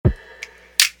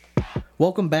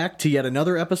Welcome back to yet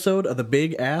another episode of the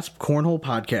Big Ass Cornhole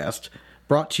Podcast,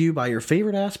 brought to you by your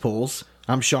favorite ass pulls.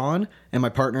 I'm Sean, and my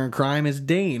partner in crime is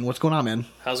Dane. What's going on, man?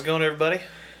 How's it going, everybody?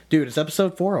 Dude, it's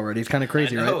episode 4 already. It's kind of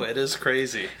crazy, right? I know, it is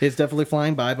crazy. It's definitely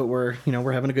flying by, but we're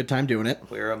having a good time doing it.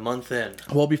 We're a month in.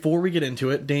 Well, before we get into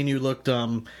it, Dane, you looked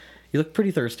pretty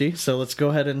thirsty, so let's go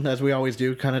ahead and, as we always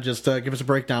do, kind of just give us a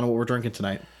breakdown of what we're drinking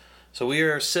tonight. So we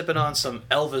are sipping on some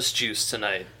Elvis juice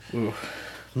tonight. Ooh.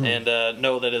 And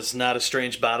no, that is not a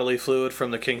strange bodily fluid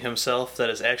from the king himself. That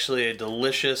is actually a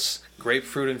delicious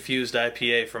grapefruit-infused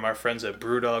IPA from our friends at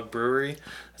Brewdog Brewery.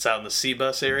 It's out in the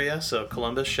C-Bus area, so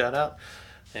Columbus, shout out.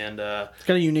 And it's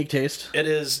got a unique taste. It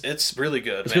is. It's really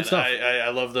good, It's man. good stuff. I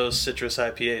love those citrus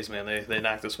IPAs, man. They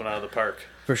knocked this one out of the park.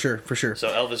 For sure. So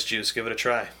Elvis juice, give it a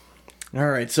try. All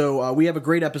right, so we have a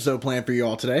great episode planned for you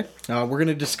all today. We're going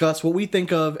to discuss what we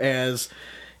think of as,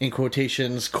 in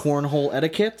quotations, cornhole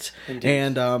etiquette. Indeed.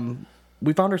 And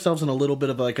we found ourselves in a little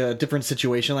bit of like a different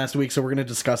situation last week, so we're going to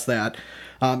discuss that.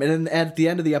 And then at the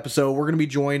end of the episode, we're going to be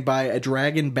joined by a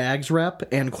Dragon Bags rep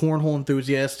and cornhole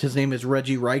enthusiast. His name is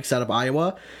Reggie Reichs out of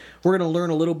Iowa. We're going to learn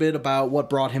a little bit about what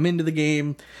brought him into the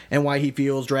game and why he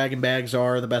feels Dragon Bags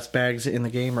are the best bags in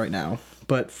the game right now.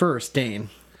 But first,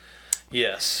 Dane.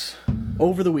 Yes.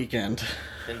 Over the weekend.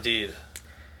 Indeed.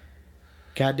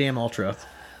 Goddamn Ultra.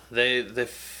 They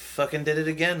fucking did it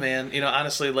again, man. You know,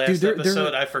 honestly, last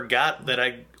episode I forgot that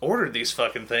I ordered these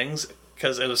fucking things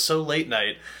because it was so late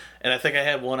night, and I think I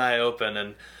had one eye open,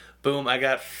 and boom, I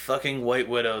got fucking White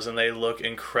Widows, and they look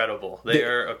incredible. They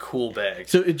are a cool bag.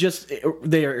 So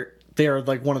they are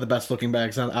like one of the best looking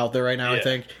bags out there right now. Yeah. I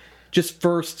think. Just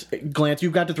first glance, you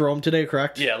got to throw them today,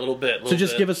 correct? Yeah, a little bit. So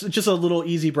just give us just a little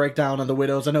easy breakdown on the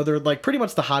Widows. I know they're like pretty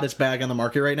much the hottest bag on the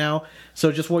market right now.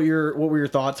 So just what were your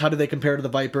thoughts? How do they compare to the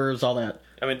Vipers? All that.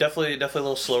 I mean, definitely a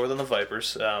little slower than the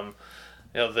Vipers. You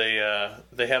know,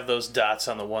 they have those dots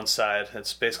on the one side.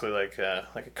 It's basically like a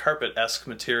carpet-esque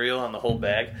material on the whole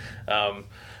bag.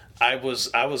 I was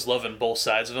loving both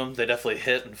sides of them. They definitely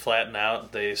hit and flatten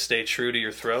out. They stay true to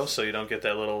your throw, so you don't get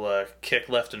that little kick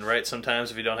left and right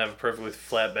sometimes if you don't have a perfectly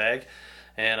flat bag.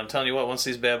 And I'm telling you what, once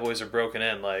these bad boys are broken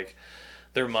in, like,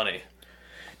 they're money.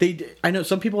 I know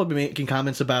some people have been making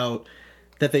comments about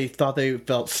that they thought they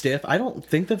felt stiff. I don't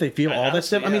think that they feel all that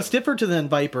stiff. Yeah. I mean, stiffer than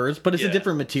Vipers, but it's a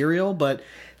different material, but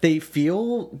they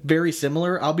feel very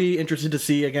similar. I'll be interested to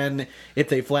see, again, if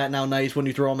they flatten out nice when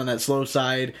you throw them on that slow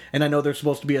side. And I know they're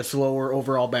supposed to be a slower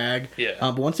overall bag. Yeah.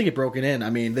 But once they get broken in,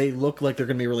 I mean, they look like they're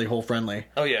going to be really hole-friendly.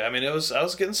 Oh, yeah. I mean, I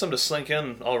was getting some to slink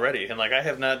in already. And, like, I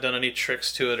have not done any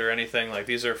tricks to it or anything. Like,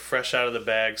 these are fresh out of the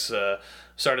bags.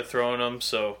 Started throwing them.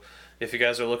 So if you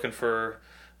guys are looking for,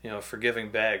 you know,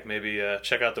 forgiving bag, maybe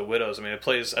check out the Widows. I mean, I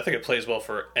think it plays well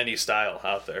for any style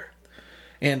out there.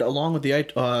 And along with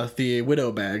the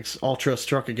Widow bags, Ultra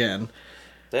struck again.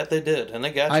 That they did, and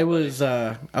they got you. I was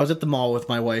at the mall with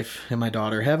my wife and my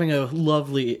daughter having a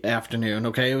lovely afternoon.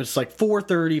 Okay, it was like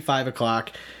 4:30, 5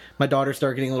 o'clock. My daughter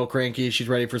started getting a little cranky. She's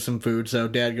ready for some food, so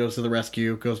Dad goes to the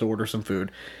rescue, goes to order some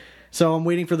food. So I'm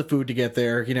waiting for the food to get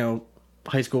there. You know,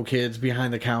 high school kids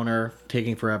behind the counter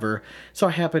taking forever. So I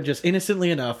happen, just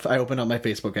innocently enough, I open up my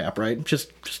Facebook app, right?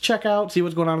 Just check out, see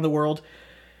what's going on in the world.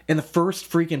 And the first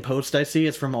freaking post I see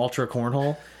is from Ultra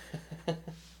Cornhole.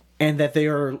 And that they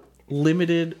are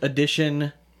limited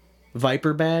edition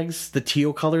Viper bags, the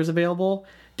teal colors available.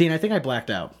 Dean, I think I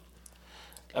blacked out.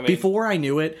 I mean, Before I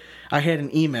knew it, I had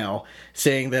an email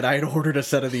saying that I had ordered a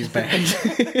set of these bags.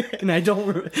 And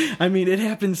it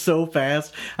happened so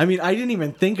fast. I mean, I didn't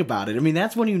even think about it. I mean,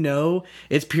 that's when you know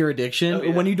it's pure addiction. Oh,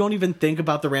 yeah. When you don't even think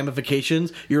about the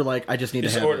ramifications, you're like, I just need to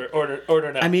have it.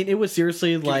 Order now. I mean, it was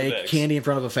seriously like bags. candy in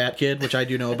front of a fat kid, which I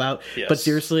do know about. Yes, but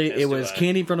seriously, as it do was I.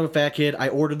 candy in front of a fat kid. I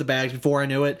ordered the bags before I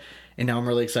knew it. And now I'm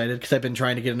really excited because I've been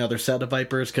trying to get another set of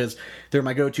Vipers because they're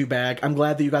my go-to bag. I'm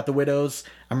glad that you got the Widows.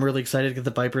 I'm really excited to get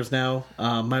the Vipers now.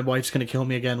 My wife's going to kill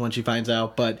me again when she finds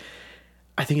out, but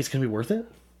I think it's going to be worth it.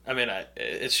 I mean,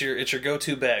 it's your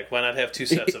go-to bag. Why not have two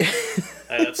sets of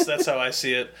them? That's how I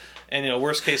see it. And, you know,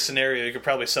 worst case scenario, you could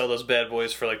probably sell those bad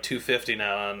boys for like $250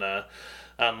 now on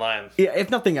online. Yeah, if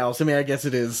nothing else, I mean, I guess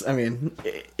it is. I mean,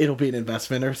 it'll be an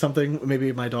investment or something.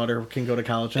 Maybe my daughter can go to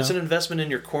college now. It's an investment in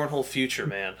your cornhole future,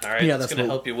 man. All right, Yeah, it's that's going to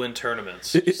what- help you win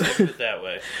tournaments. Just look at it that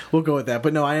way. We'll go with that.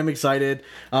 But no, I am excited.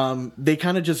 They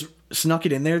kind of just snuck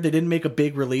it in there. They didn't make a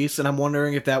big release, and I'm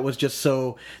wondering if that was just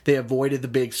so they avoided the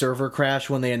big server crash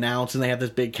when they announced and they had this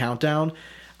big countdown.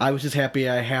 I was just happy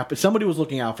somebody was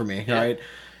looking out for me, Yeah. right?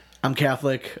 I'm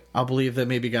Catholic. I'll believe that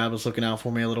maybe God was looking out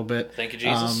for me a little bit. Thank you,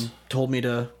 Jesus. Told me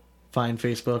to find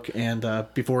Facebook, and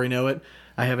before we know it,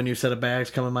 I have a new set of bags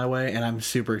coming my way, and I'm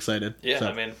super excited. Yeah, So,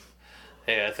 I mean,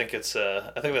 Hey, I think that's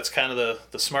kind of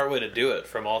the smart way to do it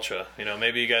from Ultra.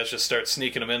 Maybe you guys just start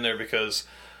sneaking them in there because,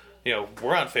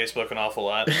 we're on Facebook an awful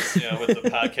lot, with the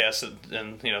podcast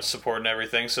and support and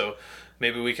everything. So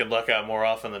maybe we can luck out more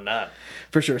often than not.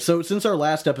 For sure. So since our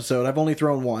last episode, I've only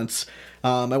thrown once.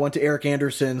 I went to Eric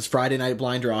Anderson's Friday night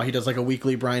blind draw. He does like a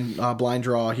weekly blind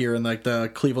draw here in like the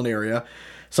Cleveland area.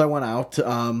 So I went out.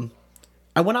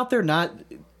 I went out there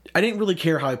I didn't really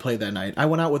care how I played that night. I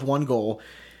went out with one goal.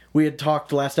 We had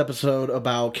talked last episode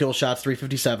about kill shots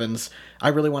 357s. I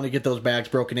really wanted to get those bags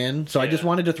broken in, so I just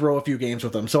wanted to throw a few games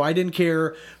with them. So I didn't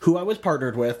care who I was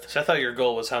partnered with. So I thought your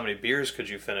goal was how many beers could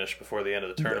you finish before the end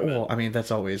of the tournament. Well, I mean,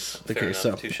 that's always the case.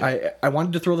 Enough. So I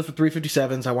wanted to throw the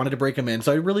 357s. I wanted to break them in.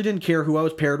 So I really didn't care who I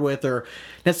was paired with or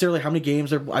necessarily how many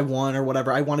games I won or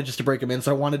whatever. I wanted just to break them in.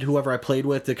 So I wanted whoever I played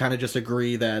with to kind of just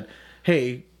agree that,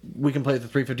 hey, we can play the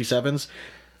 357s.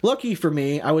 Lucky for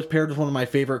me, I was paired with one of my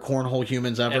favorite cornhole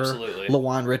humans ever, Absolutely.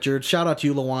 Lawan Richards. Shout out to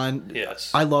you, Lawan. Yes.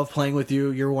 I love playing with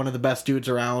you. You're one of the best dudes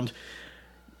around.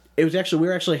 We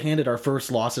were actually handed our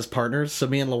first loss as partners. So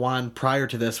me and Lawan, prior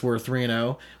to this, were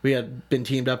 3-0. We had been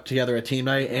teamed up together at team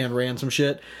night and ran some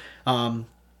shit.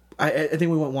 I think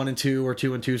we went 1-2 or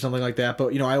 2-2, something like that.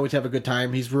 But I always have a good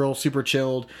time. He's real super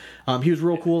chilled. He was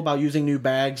real cool about using new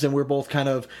bags, and we're both kind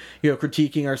of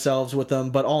critiquing ourselves with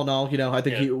them. But all in all, I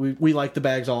think we like the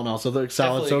bags all in all. So they're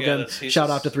solid. Definitely, so again,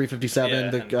 shout out to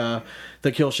 357.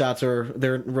 The kill shots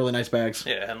they're really nice bags.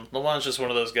 Yeah, and Lawan's just one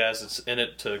of those guys that's in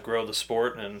it to grow the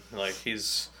sport, and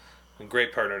he's a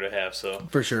great partner to have. So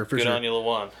for sure, good on you,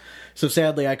 Lawan. So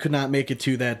sadly, I could not make it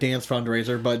to that dance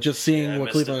fundraiser, but just seeing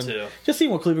what Cleveland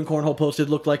Cornhole posted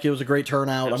looked like it was a great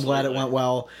turnout. Absolutely. I'm glad it went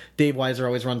well. Dave Weiser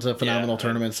always runs a phenomenal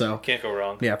tournament, so can't go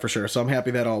wrong. Yeah, for sure. So I'm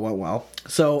happy that all went well.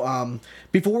 So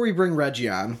before we bring Reggie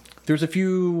on, there's a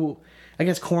few, I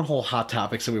guess, cornhole hot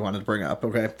topics that we wanted to bring up.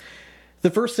 Okay. The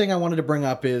first thing I wanted to bring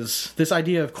up is this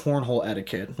idea of cornhole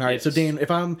etiquette. All right, yes. So Dane, if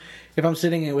I'm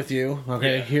sitting in with you,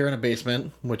 here in a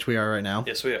basement, which we are right now.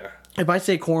 Yes, we are. If I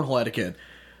say cornhole etiquette,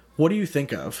 what do you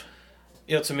think of?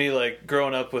 To me,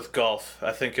 growing up with golf,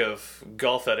 I think of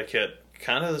golf etiquette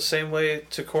kind of the same way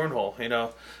to cornhole.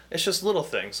 It's just little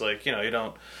things you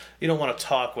don't want to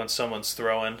talk when someone's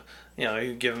throwing.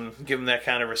 You give them that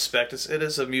kind of respect. It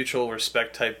is a mutual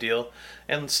respect type deal,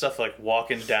 and stuff like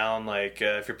walking down,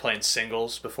 if you're playing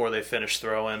singles before they finish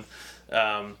throwing,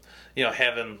 having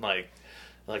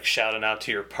shouting out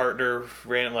to your partner,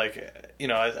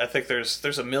 I think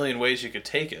there's a million ways you could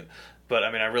take it. But,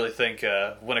 I really think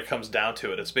when it comes down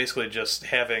to it, it's basically just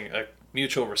having a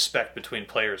mutual respect between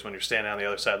players when you're standing on the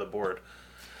other side of the board.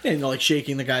 Yeah,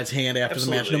 shaking the guy's hand after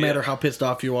the match, no matter how pissed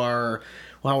off you are, or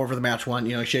however the match went,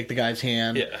 shake the guy's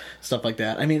hand, stuff like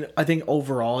that. I think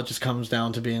overall it just comes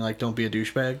down to being don't be a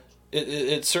douchebag.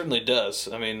 It certainly does.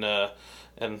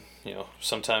 And,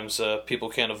 sometimes people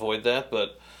can't avoid that,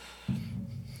 but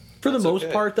for the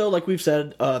most part, though, like we've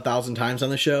said 1,000 times on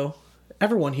the show,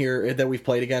 everyone here that we've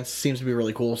played against seems to be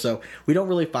really cool, so we don't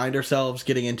really find ourselves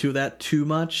getting into that too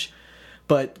much.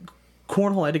 But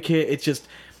cornhole etiquette, it's just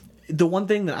the one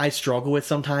thing that I struggle with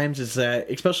sometimes is that,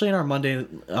 especially in our Monday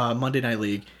Night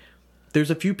League, there's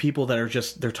a few people that are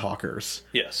just, they're talkers.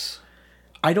 Yes.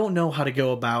 I don't know how to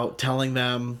go about telling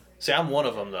them. See, I'm one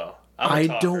of them, though.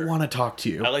 I don't want to talk to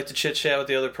you. I like to chit-chat with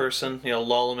the other person,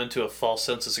 lull them into a false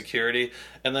sense of security,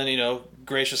 and then,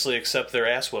 graciously accept their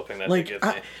ass-whooping that they give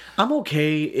me. I'm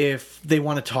okay if they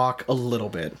want to talk a little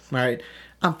bit, all right?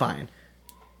 I'm fine.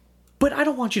 But I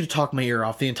don't want you to talk my ear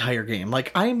off the entire game.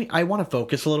 I want to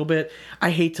focus a little bit.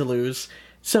 I hate to lose.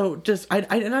 So just, and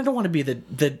I don't want to be the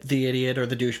idiot or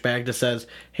the douchebag that says,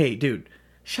 hey, dude,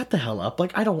 shut the hell up.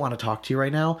 I don't want to talk to you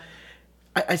right now.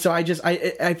 I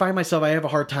find myself, I have a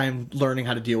hard time learning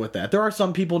how to deal with that. There are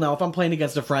some people now, if I'm playing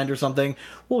against a friend or something,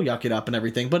 we'll yuck it up and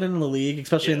everything. But in the league,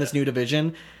 especially in this new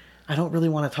division, I don't really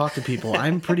want to talk to people.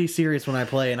 I'm pretty serious when I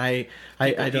play, and I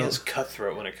don't. He is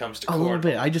cutthroat when it comes to a little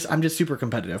bit. I'm just super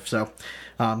competitive. So,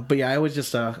 but yeah, I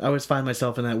always find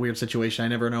myself in that weird situation. I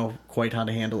never know quite how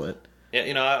to handle it.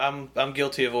 Yeah, I'm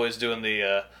guilty of always doing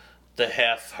the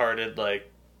half-hearted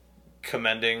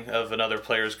commending of another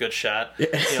player's good shot. They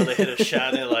hit a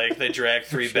shot and they drag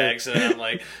three bags and I'm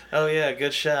like, oh yeah,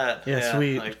 good shot. Yeah,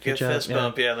 sweet. Good fist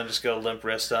bump. Yeah, and then just go limp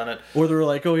wrist on it. Or they're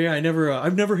like, oh yeah,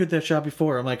 I've never hit that shot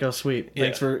before. I'm like, oh sweet,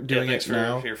 thanks for doing it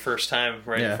now. Thanks for your first time in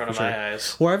front of my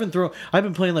eyes. Or I've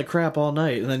been playing like crap all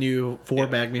night, and then you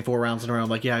bag me 4 rounds in a row. I'm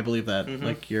like, yeah, I believe that.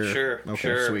 Mm-hmm. You're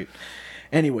sure. Sweet.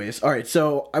 Anyways, all right,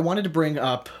 so I wanted to bring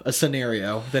up a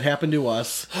scenario that happened to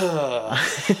us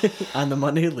on the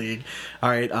Monday League. All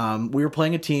right, we were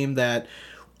playing a team that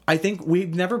I think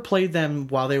we've never played them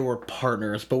while they were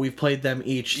partners, but we've played them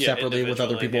each separately with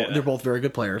other people. Yeah. They're both very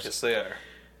good players. Yes, they are.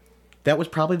 That was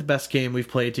probably the best game we've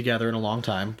played together in a long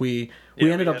time. We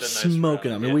ended up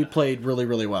smoking them, and we played really,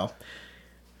 really well.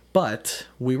 But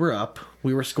we were up.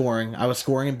 We were scoring. I was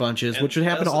scoring in bunches, which would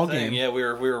happen all game. Yeah, we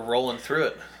were rolling through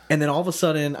it. And then all of a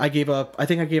sudden, I gave up. I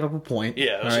think I gave up a point.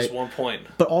 Yeah, it was just 1 point.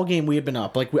 But all game we had been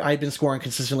up. Like I had been scoring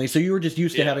consistently, so you were just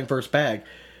used to having first bag.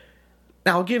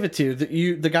 Now I'll give it to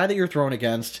you. The guy that you're throwing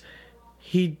against,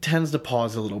 he tends to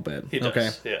pause a little bit. He does. Okay.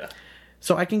 Yeah.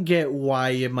 So I can get why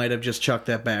you might have just chucked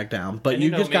that bag down, but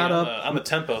you just got up. I'm a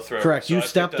tempo thrower. Correct. So you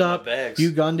stepped up.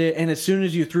 You gunned it, and as soon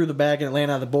as you threw the bag and it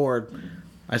landed on the board,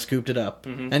 I scooped it up,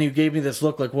 and you gave me this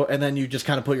look like what, and then you just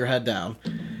kind of put your head down.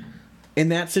 In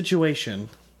that situation,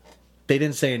 they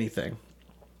didn't say anything.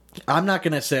 I'm not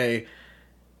gonna say.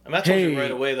 I'm not telling you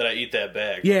right away that I eat that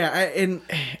bag. Yeah, and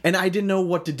I didn't know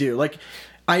what to do. Like,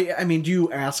 I mean, do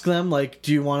you ask them like,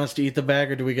 do you want us to eat the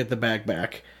bag or do we get the bag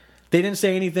back? They didn't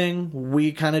say anything.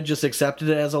 We kind of just accepted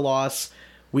it as a loss.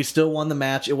 We still won the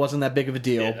match. It wasn't that big of a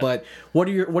deal. Yeah. But what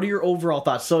are your overall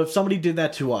thoughts? So if somebody did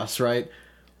that to us, right?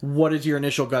 What is your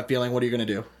initial gut feeling? What are you going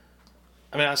to do?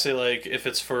 I mean, honestly, like if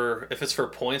it's for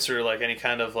points or like any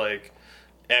kind of like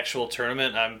actual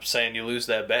tournament, I'm saying you lose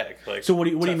that bag. Like, so what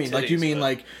do you mean? Like, do you mean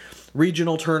like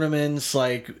regional tournaments,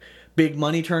 like big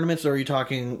money tournaments, or are you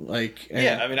talking like?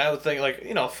 Yeah, I mean, I would think like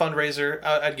fundraiser,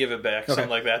 I'd give it back, something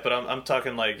like that. But I'm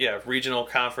talking like regional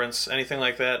conference, anything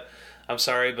like that. I'm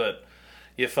sorry, but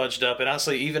you fudged up, and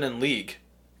honestly, even in league.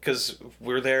 Because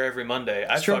we're there every Monday.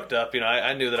 I fucked up.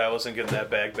 I knew that I wasn't getting that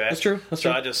bag back. That's true.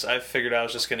 I figured I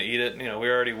was just going to eat it. We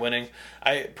were already winning.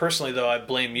 I personally, though, I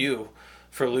blame you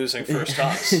for losing first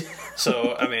toss.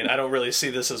 So, I mean, I don't really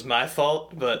see this as my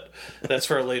fault, but that's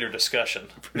for a later discussion.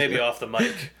 Maybe off the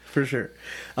mic. For sure.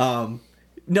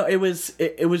 No, it was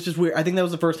just weird. I think that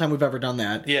was the first time we've ever done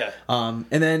that. Yeah. And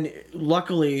then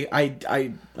luckily,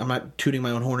 I'm not tooting my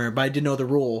own horn here, but I did know the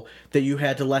rule that you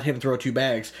had to let him throw 2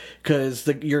 bags because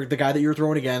the guy that you were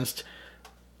throwing against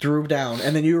threw down,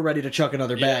 and then you were ready to chuck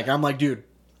another bag. I'm like, dude,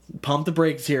 pump the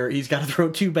brakes here. He's got to throw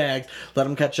 2 bags, let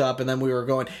him catch up, and then we were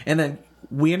going, and then.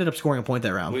 We ended up scoring a point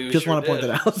that round. Just want to point that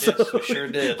out. Yes, so we sure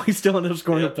did. We still ended up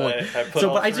scoring a point. I put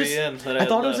all three in. I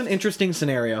thought it was an interesting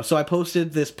scenario. So I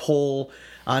posted this poll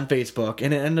on Facebook,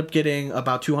 and it ended up getting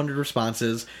about 200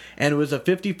 responses, and it was a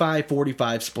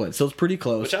 55-45 split. So it was pretty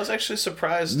close. Which I was actually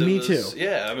surprised. Me too.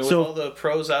 Yeah, I mean, with all the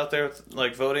pros out there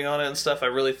like voting on it and stuff, I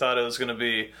really thought it was going to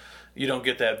be you don't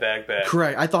get that bag back.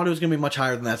 Correct. I thought it was going to be much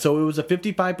higher than that. So it was a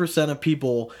 55% of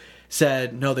people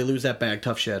said, no, they lose that bag,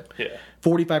 tough shit. Yeah.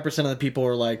 45% of the people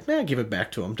are like, give it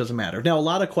back to them, doesn't matter. Now, a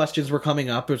lot of questions were coming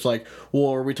up. It's like,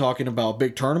 well, are we talking about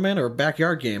big tournament or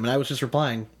backyard game? And I was just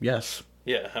replying, yes.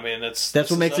 Yeah, I mean, that's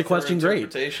what makes the question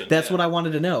great. That's what I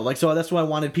wanted to know. Like, so that's what I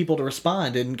wanted people to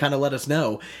respond and kind of let us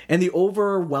know. And the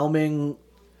overwhelming,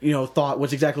 thought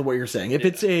was exactly what you're saying. If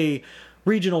it's a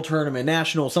regional tournament,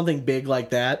 national, something big like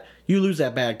that, you lose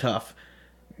that bag tough.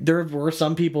 There were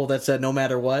some people that said, no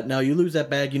matter what, no, you lose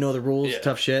that bag, you know the rules,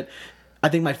 tough shit. I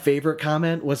think my favorite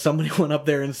comment was somebody went up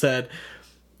there and said,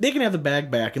 they can have the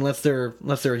bag back unless they're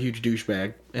a huge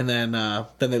douchebag, and then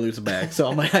they lose the bag. So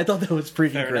I'm like, I thought that was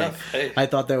freaking great. Hey. I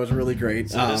thought that was really great.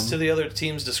 So it's to the other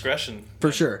team's discretion.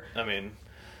 For sure. I mean,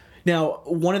 now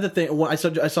one of the things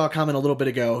I saw a comment a little bit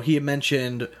ago. He had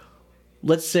mentioned,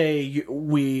 let's say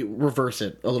we reverse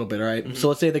it a little bit, all right? Mm-hmm. So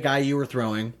let's say the guy you were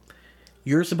throwing,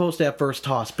 you're supposed to have first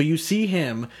toss, but you see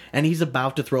him and he's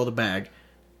about to throw the bag.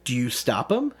 Do you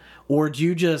stop him? Or do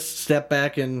you just step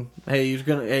back and,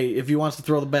 if he wants to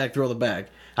throw the bag, throw the bag?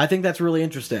 I think that's really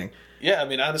interesting. Yeah, I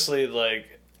mean, honestly,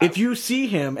 like... If you see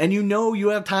him and you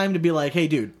have time to be like, hey,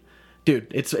 dude,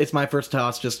 it's my first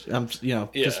toss, just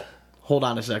hold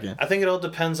on a second. I think it all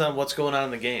depends on what's going on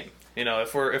in the game.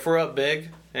 If we're up big,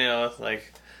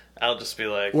 like... I'll just be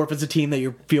like... Or if it's a team that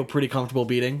you feel pretty comfortable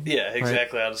beating. Yeah,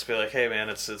 exactly. Right? I'll just be like, hey, man,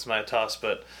 it's my toss.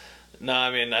 But, no, I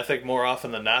mean, I think more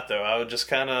often than not, though, I would just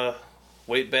kind of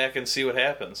wait back and see what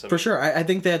happens. For sure. I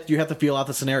think that you have to feel out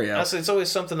the scenario. Honestly, it's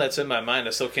always something that's in my mind. I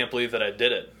still can't believe that I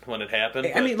did it when it happened.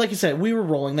 I mean, like you said, we were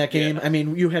rolling that game. Yeah. I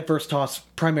mean, you had first toss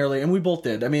primarily, and we both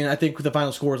did. I mean, I think the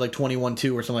final score was like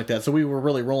 21-2 or something like that. So we were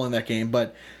really rolling that game.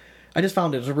 But I just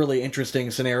found it was a really interesting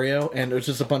scenario, and it was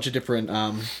just a bunch of different...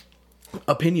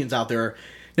 opinions out there.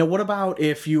 Now, what about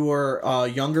if you were a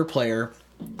younger player,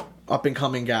 up and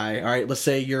coming guy? All right, let's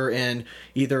say you're in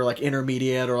either like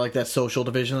intermediate or like that social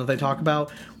division that they talk about.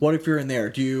 What if you're in there?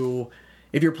 If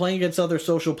you're playing against other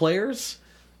social players,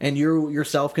 and you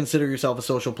yourself consider yourself a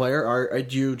social player, or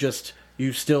do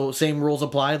you still same rules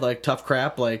apply, like tough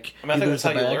crap? Like, I mean, I think that's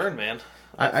how you learn, man.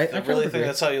 I kind really of think agree.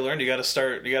 that's how you learn. You got to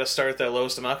start. You got to start at that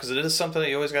lowest amount because it is something that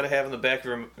you always got to have in the back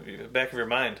of your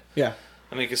mind. Yeah.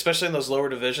 I mean, especially in those lower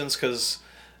divisions, because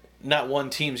not one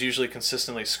team's usually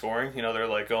consistently scoring. You know, they're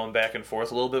like going back and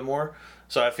forth a little bit more.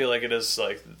 So I feel like it is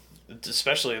like,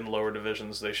 especially in the lower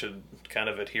divisions, they should kind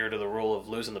of adhere to the rule of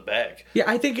losing the bag. Yeah,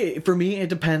 I think for me it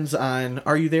depends on,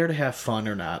 are you there to have fun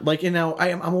or not? Like, you know,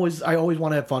 I always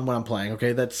want to have fun when I'm playing.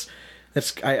 Okay, that's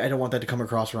I don't want that to come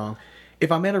across wrong.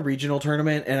 If I'm at a regional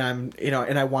tournament and I'm, you know,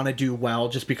 and I want to do well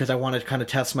just because I want to kind of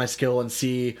test my skill and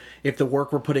see if the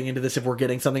work we're putting into this, if we're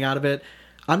getting something out of it,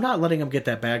 I'm not letting them get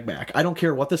that bag back. I don't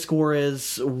care what the score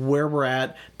is, where we're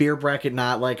at, beer bracket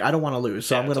not. Like, I don't want to lose,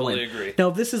 so I'm going to totally win. Agree. Now,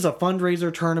 if this is a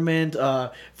fundraiser tournament,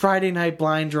 Friday night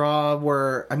blind draw,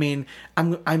 where I mean,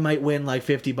 I might win like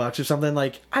 $50 or something.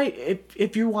 Like,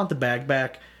 if you want the bag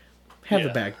back, have the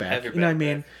bag back. Have your you know what I bag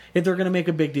mean? back. If they're going to make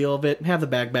a big deal of it, have the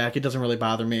bag back. It doesn't really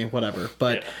bother me, whatever.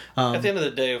 But at the end of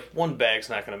the day, one bag's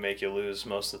not going to make you lose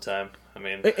most of the time. I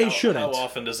mean, it shouldn't. How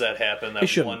often does that happen?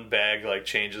 That one bag like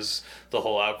changes the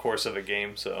whole outcourse of a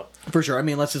game. So for sure, I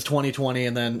mean, unless it's 2020,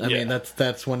 and then I mean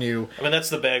that's when you. I mean, that's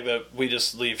the bag that we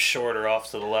just leave short or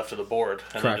off to the left of the board,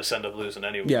 and then just end up losing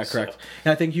anyway. Yeah, correct.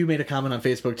 And I think you made a comment on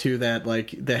Facebook too that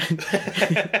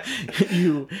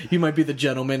you might be the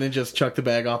gentleman and just chuck the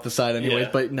bag off the side anyways,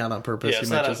 but not on purpose. Yeah, you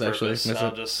might just actually miss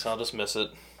it. I'll just miss it.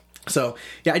 So,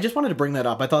 yeah, I just wanted to bring that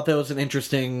up. I thought that was an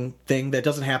interesting thing that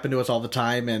doesn't happen to us all the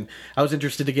time, and I was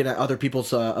interested to get other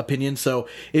people's opinions. So,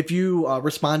 if you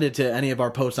responded to any of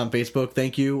our posts on Facebook,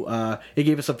 thank you. It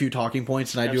gave us a few talking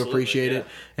points, and I do appreciate it.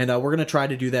 And we're going to try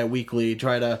to do that weekly,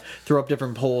 try to throw up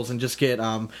different polls and just get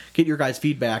your guys'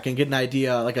 feedback and get an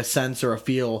idea, like a sense or a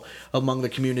feel among the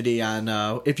community on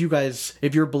if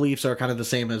your beliefs are kind of the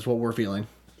same as what we're feeling.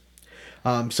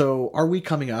 So, our week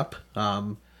coming up...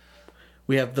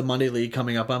 we have the Monday League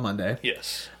coming up on Monday.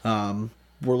 Yes.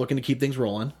 We're looking to keep things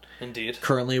rolling. Indeed.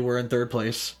 Currently, we're in third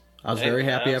place. I was very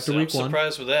happy after week one. I'm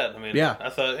surprised with that. I mean, I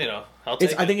thought, I'll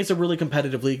take it. I think it's a really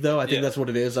competitive league, though. I think that's what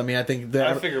it is. I mean, I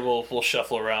figure we'll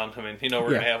shuffle around. I mean, we're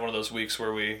going to have one of those weeks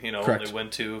where we, only win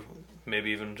two,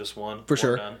 maybe even just one. For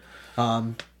sure.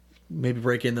 Maybe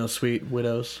break in those sweet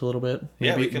widows a little bit.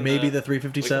 Maybe the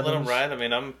 357s. We can let them ride. I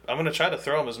mean, I'm going to try to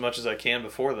throw them as much as I can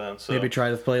before then. So maybe try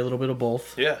to play a little bit of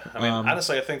both. Yeah, I mean,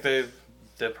 honestly, I think they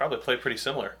probably play pretty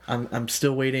similar. I'm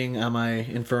still waiting on my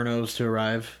Infernos to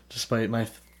arrive, despite my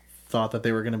thought that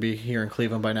they were going to be here in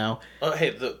Cleveland by now. Oh,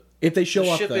 hey, if they show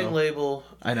up, shipping label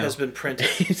has been printed.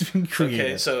 It's been created.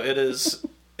 Okay, so it is.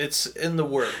 It's in the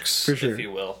works, for sure. If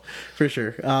you will. For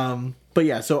sure. But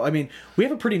yeah, so I mean, we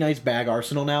have a pretty nice bag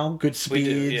arsenal now. Good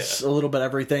speeds, a little bit of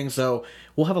everything. So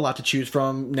we'll have a lot to choose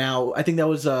from. Now, I think that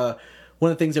was one of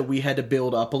the things that we had to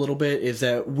build up a little bit is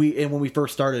that when we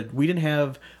first started, we didn't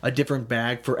have a different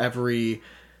bag for every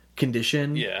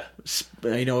condition. Yeah. If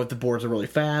the boards are really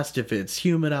fast, if it's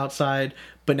humid outside.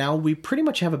 But now we pretty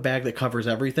much have a bag that covers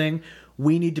everything.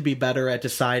 We need to be better at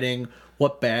deciding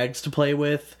what bags to play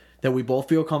with that we both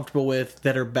feel comfortable with,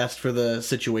 that are best for the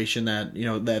situation that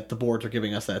that the boards are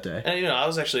giving us that day. And I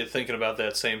was actually thinking about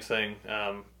that same thing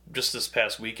just this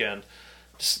past weekend.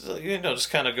 Just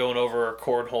kind of going over our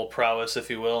cornhole prowess, if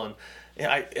you will, and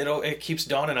it keeps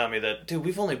dawning on me that, dude,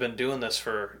 we've only been doing this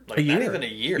for not even a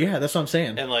year. Yeah, that's what I'm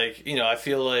saying. And I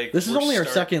feel like this is only our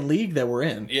second league that we're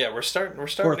in. Yeah, we're starting. Or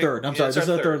third. I'm sorry, this is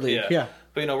our third league. Yeah.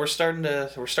 But we're starting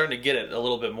to get it a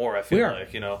little bit more. I feel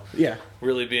like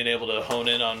really being able to hone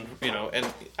in on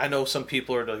and I know some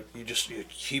people are like you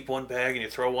keep one bag and you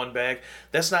throw one bag.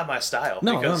 That's not my style.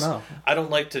 No. I don't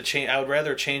like to change. I would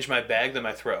rather change my bag than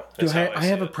my throw. Dude, I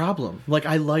have a problem. Like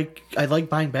I like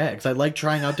buying bags. I like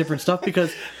trying out different stuff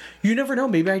because you never know.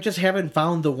 Maybe I just haven't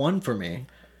found the one for me.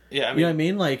 Yeah, I mean, you know what I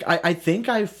mean. Like I think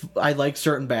I like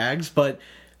certain bags, but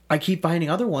I keep finding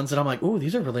other ones that I'm like, oh,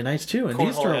 these are really nice too, and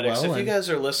these throw well. If you guys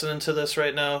are listening to this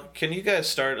right now, can you guys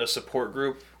start a support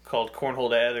group called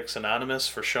Cornhole Addicts Anonymous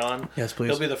for Sean? Yes, please.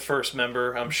 He'll be the first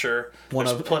member, I'm sure.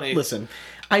 Listen,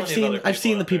 I've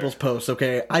seen the people's posts.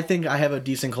 Okay, I think I have a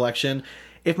decent collection.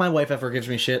 If my wife ever gives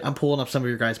me shit, I'm pulling up some of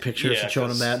your guys' pictures and showing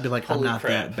them that and be like, I'm not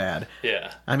that bad.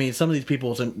 Yeah. I mean, some of these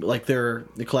people's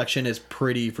the collection is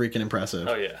pretty freaking impressive.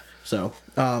 Oh yeah. So,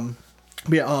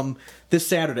 this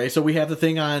Saturday, so we have the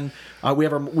thing on. We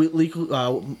have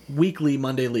our weekly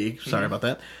Monday League. Sorry about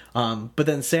that. But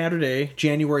then Saturday,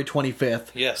 January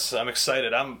 25th. Yes, I'm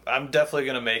excited. I'm definitely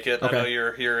gonna make it. Okay. I know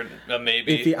you're a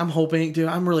maybe. I'm hoping, dude.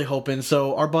 I'm really hoping.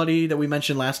 So our buddy that we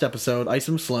mentioned last episode,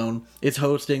 Isom Sloan, is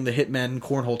hosting the Hitmen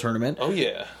Cornhole Tournament. Oh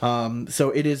yeah.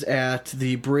 So it is at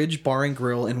the Bridge Bar and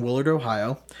Grill in Willard,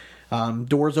 Ohio.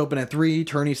 Doors open at 3.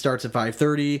 Tourney starts at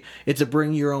 5:30. It's a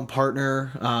bring your own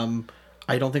partner.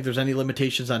 I don't think there's any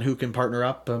limitations on who can partner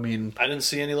up. I mean, I didn't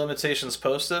see any limitations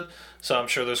posted, so I'm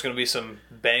sure there's going to be some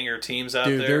banger teams out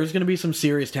dude, there. there's going to be some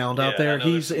serious talent out Yeah, I there. know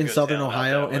He's there's some in good Southern talent out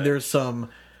Ohio, that and way. there's some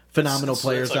phenomenal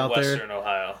players it's like out there. Western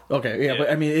Ohio. Okay, yeah, Yeah. but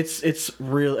I mean, it's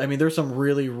real. I mean, there's some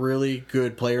really, really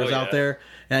good players Oh, out yeah. there,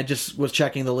 and I just was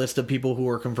checking the list of people who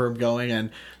are confirmed going, and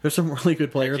there's some really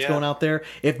good players yeah. going out there.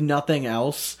 If nothing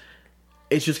else,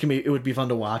 it's just gonna be. It would be fun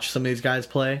to watch some of these guys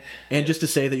play, and just to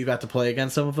say that you got to play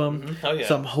against some of them. Oh, yeah.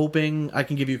 So I'm hoping I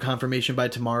can give you confirmation by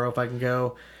tomorrow if I can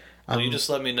go. Well, you just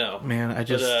let me know. Man, I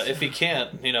just. But if you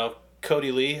can't,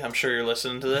 Cody Lee, I'm sure you're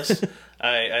listening to this.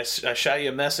 I shot you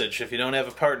a message. If you don't have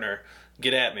a partner,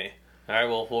 get at me. All right,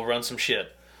 we'll run some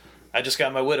shit. I just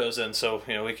got my widows in, so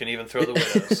we can even throw the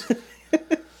widows.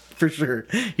 For sure.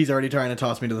 He's already trying to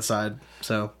toss me to the side,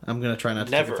 so I'm going to try not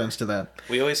to Never. take offense to that.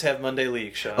 We always have Monday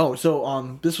League, Sean. Oh,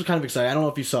 so this was kind of exciting. I don't know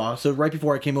if you saw. So right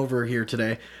before I came over here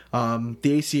today, the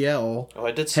ACL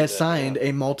I did see has that, signed yeah.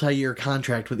 a multi-year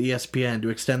contract with ESPN to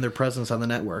extend their presence on the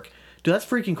network. Dude, that's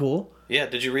freaking cool. Yeah,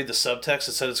 did you read the subtext?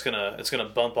 It said it's gonna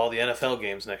bump all the NFL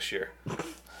games next year.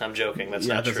 I'm joking. That's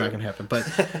Yeah, not that's true. not going to happen.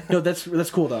 But no,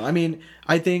 that's cool though. I mean,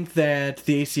 I think that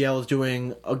the ACL is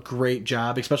doing a great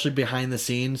job, especially behind the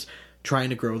scenes, trying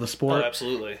to grow the sport. Oh,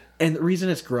 absolutely. And the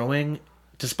reason it's growing,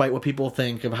 despite what people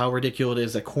think of how ridiculous it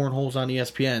is that cornhole's on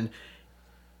ESPN,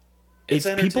 It's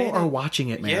people entertaining. are watching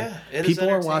it, man. Yeah, it is people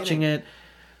are entertaining. watching it.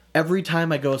 Every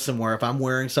time I go somewhere, if I'm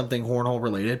wearing something cornhole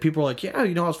related, people are like, yeah, I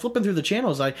was flipping through the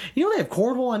channels. Like, they have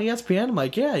cornhole on ESPN? I'm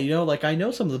like, yeah, I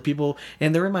know some of the people,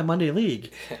 and they're in my Monday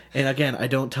league. And again, I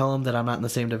don't tell them that I'm not in the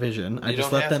same division. I You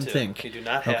just don't let have them to. think. You do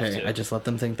not have okay, to. I just let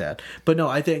them think that. But no,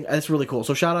 I think that's really cool.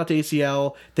 So shout out to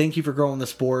ACL. Thank you for growing the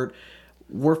sport.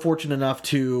 We're fortunate enough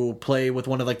to play with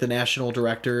one of the national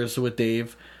directors with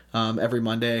Dave every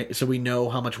Monday, so we know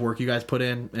how much work you guys put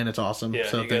in, and it's awesome. Yeah,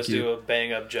 so you guys thank you. do a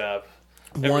bang up job.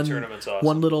 Every tournament's awesome.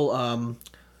 One little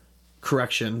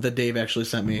correction that Dave actually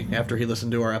sent me after he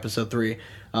listened to our episode 3.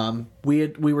 We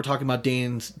were talking about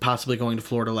Dane's possibly going to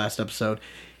Florida last episode.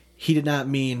 He did not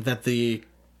mean that the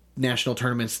national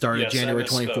tournament started Yes, I January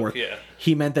misspoke, 24th. yeah.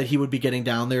 He meant that he would be getting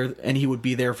down there and he would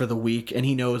be there for the week, and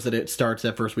he knows that it starts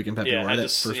that first week in February. I that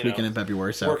just, first weekend in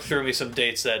February. So Work through me some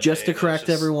dates that just day. to correct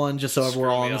everyone, just so we're screw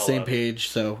all me on the all same up. page.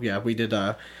 So yeah, we should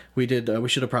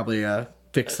have probably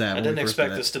fixed that. I when didn't we first expect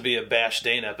did it. this to be a Bash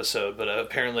Dane episode, but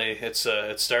apparently it's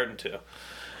starting to.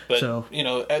 But So-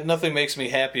 nothing makes me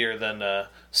happier than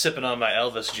sipping on my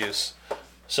Elvis juice.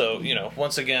 So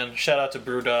once again, shout out to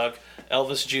BrewDog,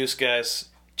 Elvis Juice, guys.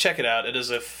 Check it out. It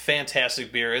is a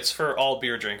fantastic beer. It's for all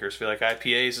beer drinkers. If you like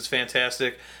IPAs, it's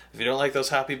fantastic. If you don't like those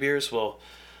hoppy beers, well,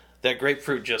 that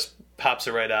grapefruit just pops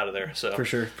it right out of there. So For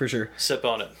sure. sip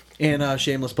on it. And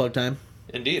shameless plug time.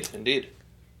 Indeed.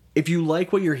 If you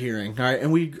like what you're hearing, all right,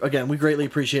 and we greatly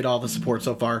appreciate all the support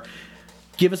so far.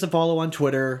 Give us a follow on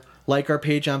Twitter, like our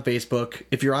page on Facebook.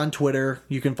 If you're on Twitter,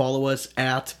 you can follow us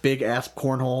at Big Asp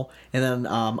Cornhole, and then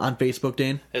on Facebook,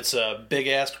 Dane. It's a Big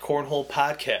Ass Cornhole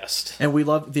podcast. And we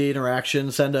love the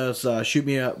interaction. Send us, shoot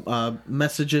me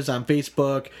messages on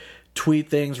Facebook, tweet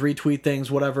things, retweet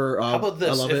things, whatever. How about this?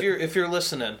 I love If you're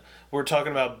listening, we're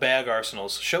talking about bag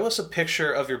arsenals. Show us a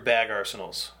picture of your bag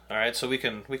arsenals. All right, so we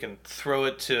can throw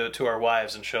it to our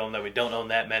wives and show them that we don't own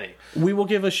that many. We will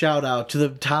give a shout out to the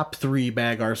top 3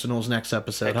 bag arsenals next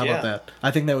episode. Heck How yeah. about that?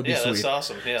 I think that would be Yeah, sweet. that's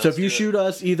awesome. Yeah, So let's if you do it. shoot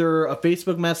us either a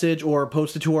Facebook message or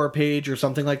post it to our page or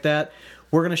something like that,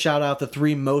 we're going to shout out the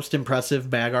 3 most impressive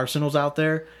bag arsenals out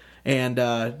there. And,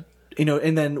 and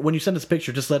then when you send us a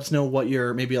picture, just let us know what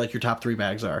your top 3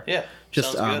 bags are. Yeah,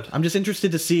 Just, sounds good. I'm just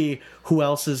interested to see who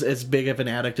else is as big of an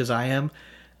addict as I am.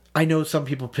 I know some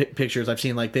people pictures I've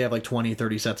seen, they have 20,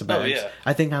 30 sets of bags. yeah.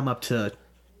 I think I'm up to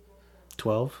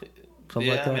 12, something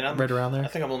like that, I'm right around there. I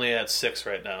think I'm only at 6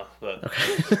 right now, but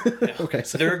Okay,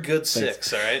 so they're a good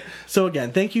 6. All right. So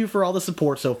again, thank you for all the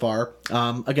support so far.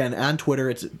 Again, on Twitter,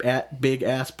 it's at Big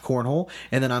Asp Cornhole,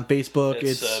 and then on Facebook,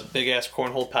 It's it's a Big Ass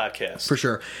Cornhole podcast. for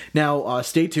sure. Now,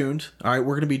 stay tuned. All right,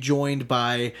 we're going to be joined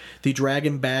by the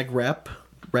Dragon Bag rep,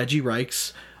 Reggie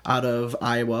Reichs, out of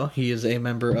Iowa. He is a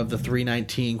member of the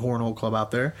 319 Cornhole Club out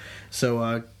there.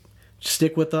 So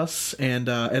stick with us, and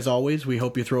as always, we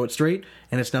hope you throw it straight,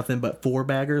 and it's nothing but 4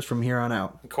 baggers from here on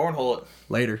out. Cornhole it.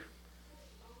 Later.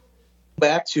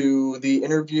 Back to the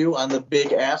interview on the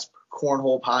Big Asp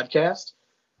Cornhole podcast.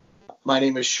 My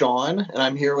name is Sean, and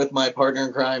I'm here with my partner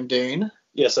in crime, Dane.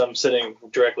 Yes, I'm sitting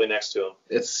directly next to him.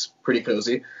 It's pretty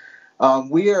cozy.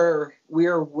 We are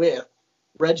with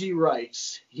Reggie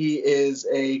Reichs. He is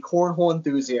a cornhole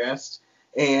enthusiast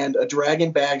and a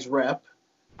Dragon Bags rep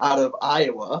out of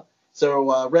Iowa.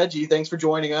 So, Reggie, thanks for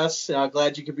joining us.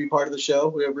 Glad you could be part of the show.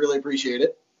 We really appreciate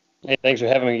it. Hey, thanks for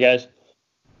having me, guys.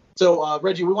 So,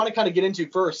 Reggie, we want to kind of get into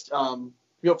first.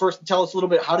 First tell us a little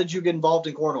bit. How did you get involved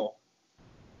in cornhole?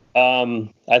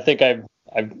 I think I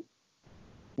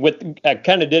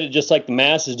kind of did it just like the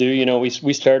masses do.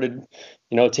 We started,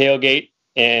 tailgate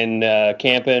and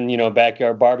camping,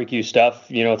 backyard barbecue stuff.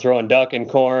 Throwing duck and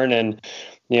corn and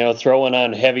throwing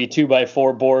on heavy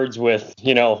 2x4 boards with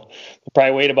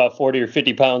probably weighed about 40 or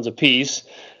 50 pounds a piece.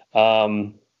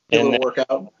 And then,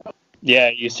 workout.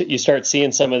 Yeah, you start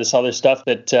seeing some of this other stuff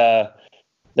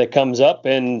that comes up,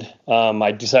 and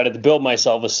I decided to build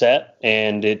myself a set,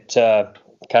 and it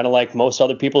kind of like most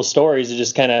other people's stories, it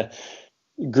just kind of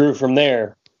grew from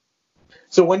there.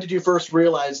 So when did you first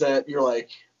realize that you're like,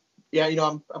 yeah,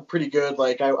 I'm pretty good.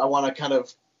 Like I want to kind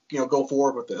of, go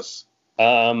forward with this.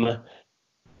 I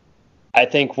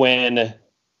think when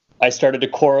I started to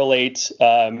correlate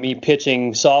me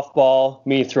pitching softball,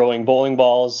 me throwing bowling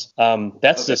balls,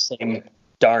 that's the same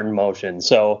darn motion.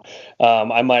 So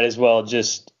I might as well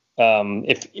just,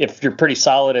 if you're pretty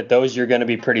solid at those, you're going to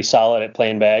be pretty solid at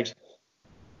playing bags.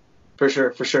 For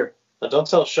sure. Now, don't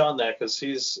tell Sean that, because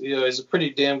he's a pretty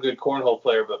damn good cornhole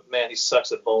player, but man, he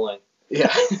sucks at bowling.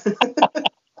 Yeah.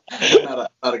 I'm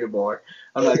not a good bowler.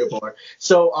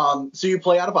 So you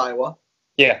play out of Iowa.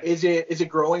 Yeah. Is it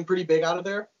growing pretty big out of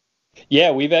there?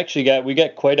 Yeah, we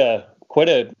got quite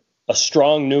a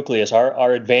strong nucleus.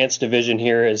 Our advanced division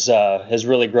here has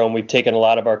really grown. We've taken a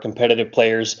lot of our competitive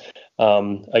players.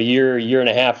 A year and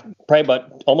a half, probably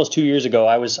about almost 2 years ago,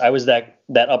 I was that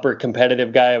upper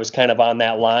competitive guy. I was kind of on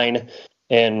that line,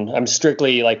 and I'm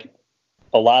strictly like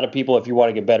a lot of people. If you want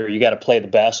to get better, you got to play the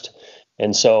best.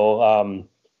 And so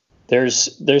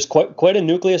there's quite a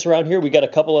nucleus around here. We got a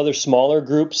couple other smaller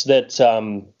groups that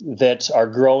are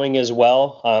growing as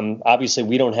well. Obviously,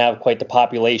 we don't have quite the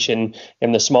population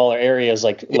in the smaller areas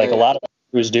like a lot of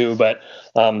crews do, but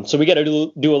so we got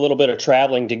to do a little bit of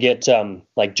traveling to get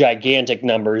like gigantic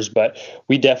numbers. But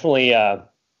we definitely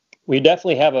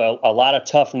have a lot of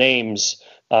tough names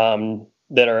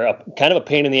that are kind of a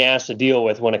pain in the ass to deal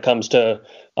with when it comes to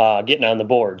getting on the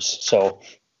boards. So.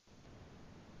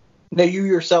 Now, you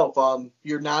yourself,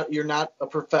 you're not a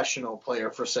professional player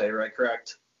per se, right?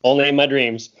 Correct. Only in my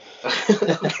dreams.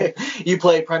 Okay. You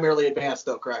play primarily advanced,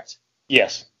 though, correct?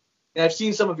 Yes. And I've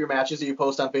seen some of your matches that you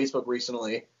post on Facebook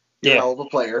recently. You're a hell of a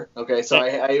player. Okay, so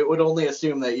I would only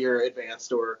assume that you're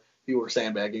advanced or you were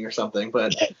sandbagging or something.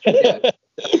 But yeah,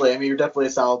 definitely, I mean, you're definitely a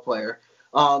solid player.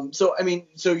 So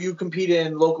you compete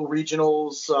in local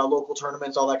regionals, local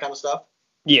tournaments, all that kind of stuff?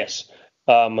 Yes.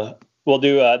 We'll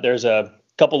do. There's a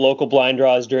couple local blind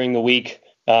draws during the week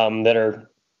that are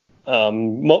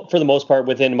for the most part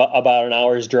within about an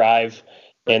hour's drive,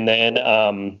 and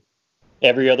then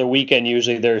every other weekend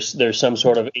usually there's some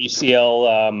sort of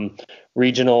ACL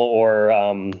regional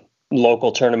or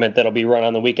local tournament that'll be run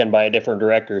on the weekend by a different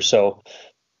director. So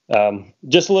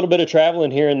just a little bit of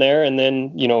traveling here and there, and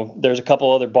then there's a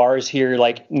couple other bars here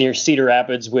like near Cedar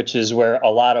Rapids, which is where a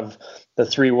lot of the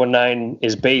 319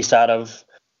 is based out of.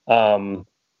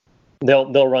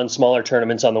 They'll run smaller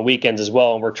tournaments on the weekends as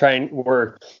well, and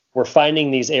we're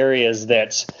finding these areas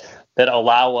that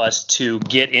allow us to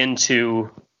get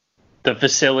into the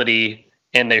facility,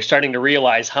 and they're starting to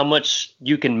realize how much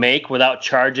you can make without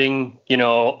charging,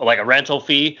 like a rental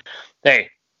fee.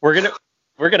 Hey, we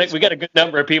got a good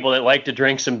number of people that like to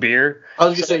drink some beer. I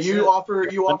was gonna say you offer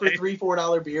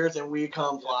 $3-4 beers, and we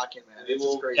come flocking, man. It's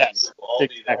crazy. Yes,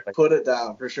 exactly. Put it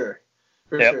down for sure.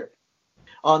 Sure.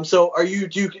 So do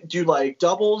you like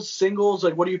doubles, singles?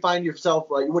 Like, what do you find yourself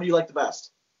like? What do you like the best?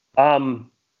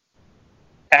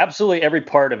 Absolutely every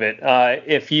part of it.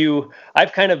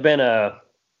 I've kind of been a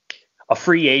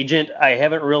free agent. I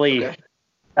haven't really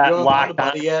locked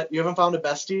on yet. You haven't found a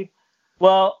bestie?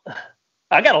 Well,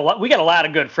 we got a lot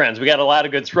of good friends. We got a lot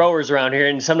of good throwers around here,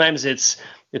 and sometimes it's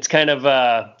kind of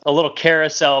a little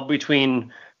carousel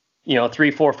between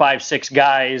 3, 4, 5, 6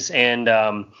 guys, and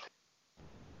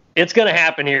it's going to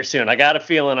happen here soon. I got a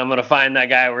feeling I'm going to find that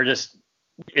guy.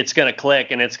 It's going to click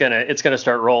and it's going to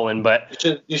start rolling. But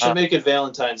you should make it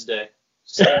Valentine's Day.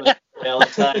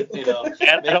 Valentine, make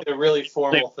it a really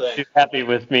formal thing. You're happy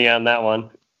with me on that one.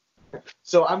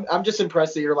 So I'm just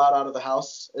impressed that you're allowed out of the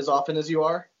house as often as you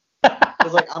are.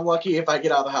 Because I'm lucky if I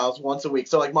get out of the house once a week.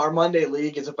 So our Monday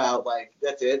league is about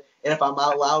that's it. And if I'm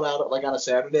allowed out on a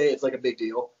Saturday, it's a big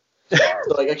deal.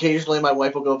 So occasionally my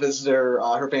wife will go visit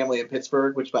her family in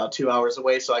Pittsburgh, which is about 2 hours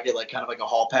away. So I get kind of a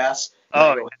hall pass.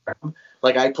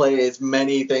 I play as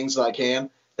many things as I can.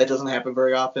 That doesn't happen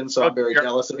very often. So I'm very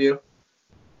jealous of you.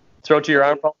 Throw to your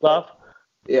arm falls off.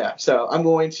 Yeah. So I'm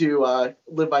going to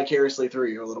live vicariously through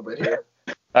you a little bit here.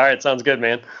 All right. Sounds good,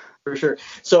 man. For sure.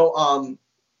 So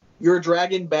you're a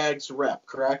Dragon Bags rep,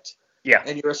 correct? Yeah.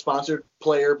 And you're a sponsored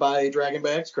player by Dragon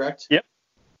Bags, correct? Yep.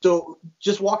 So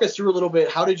just walk us through a little bit.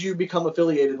 How did you become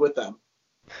affiliated with them?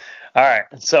 All right.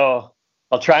 So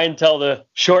I'll try and tell the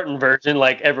shortened version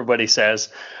like everybody says.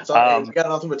 Sorry, we got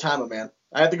nothing but time, man.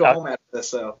 I have to go home after this,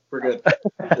 so we're good.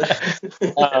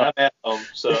 I'm at home,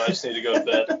 so I just need to go to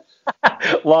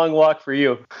bed. Long walk for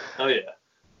you. Oh, yeah.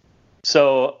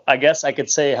 So I guess I could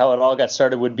say how it all got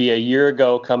started would be a year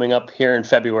ago coming up here in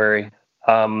February.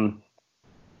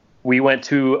 We went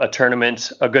to a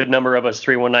tournament, a good number of us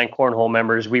 319 Cornhole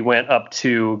members. We went up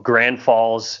to Grand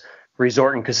Falls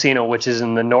Resort and Casino, which is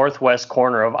in the northwest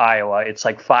corner of Iowa. It's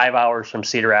like 5 hours from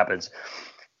Cedar Rapids.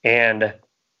 And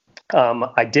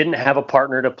I didn't have a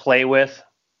partner to play with,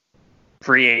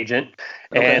 free agent,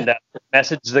 and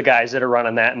messaged the guys that are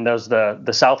running that, and those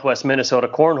the Southwest Minnesota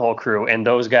Cornhole crew, and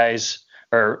those guys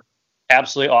are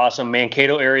absolutely awesome.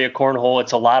 Mankato area cornhole,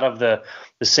 it's a lot of the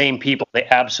same people. They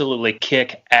absolutely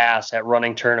kick ass at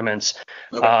running tournaments.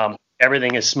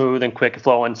 Everything is smooth and quick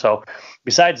flowing. So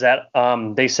besides that,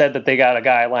 they said that they got a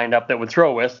guy lined up that would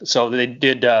throw with. So they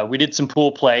did. We did some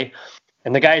pool play,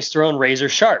 and the guy's throwing Razor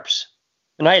Sharps.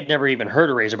 And I had never even heard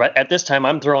of Razor, but at this time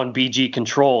I'm throwing BG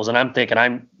Controls, and I'm thinking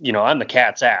I'm the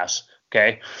cat's ass.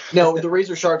 Okay. No, the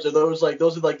Razor Sharps are those are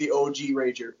like the OG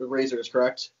razors,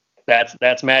 correct?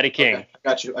 That's Matty King. Okay,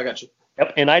 I got you.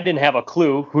 Yep. And I didn't have a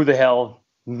clue who the hell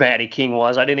Matty King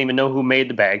was. I didn't even know who made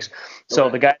the bags.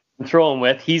 So the guy I'm throwing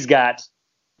with, he's got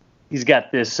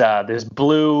this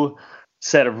blue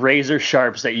set of Razor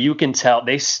Sharps that you can tell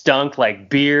they stunk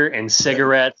like beer and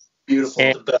cigarettes. Beautiful.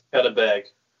 And the best kind of bag.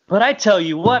 But I tell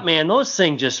you what, man, those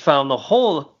things just found the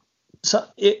whole. So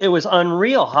it was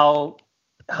unreal how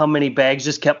many bags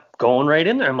just kept going right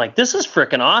in there. I'm like, this is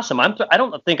freaking awesome. I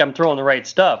don't think I'm throwing the right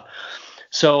stuff.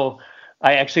 So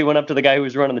I actually went up to the guy who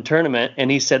was running the tournament, and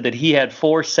he said that he had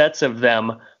 4 sets of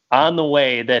them on the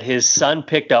way that his son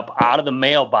picked up out of the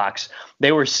mailbox.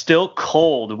 They were still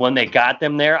cold when they got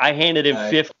them there. I handed him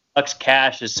 $50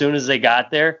 cash as soon as they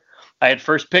got there. I had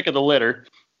first pick of the litter.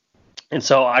 And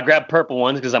so I grabbed purple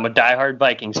ones because I'm a diehard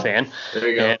Vikings fan. There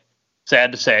you go. And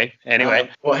sad to say. Anyway.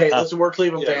 Well, hey, listen, we're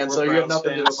Cleveland fans, so you have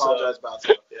nothing to apologize about.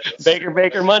 So,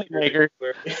 Baker, moneymaker.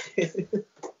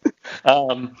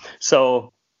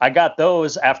 So I got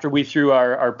those after we threw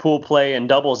our pool play and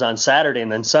doubles on Saturday,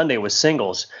 and then Sunday was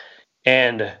singles.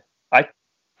 And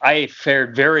I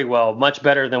fared very well, much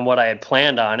better than what I had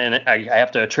planned on. And I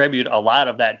have to attribute a lot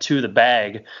of that to the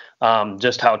bag,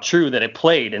 just how true that it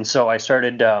played. And so I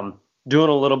started doing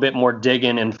a little bit more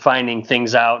digging and finding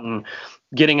things out and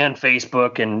getting on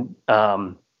Facebook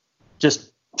and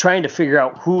just trying to figure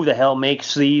out who the hell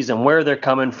makes these and where they're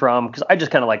coming from, because I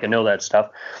just kind of like to know that stuff.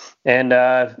 And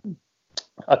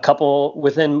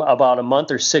within about a month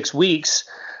or 6 weeks,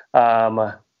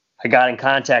 I got in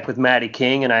contact with Matty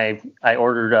King, and I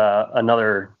ordered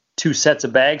another 2 sets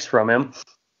of bags from him.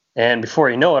 And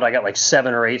before you know it, I got like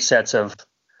 7 or 8 sets of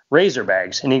Razor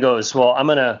bags. And he goes, well, I'm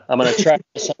gonna try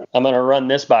this. I'm gonna run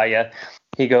this by you.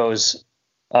 He goes,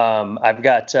 I've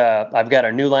got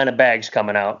a new line of bags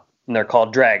coming out, and they're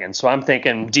called Dragon. So I'm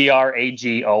thinking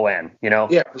Dragon,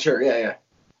 Yeah, for sure. Yeah.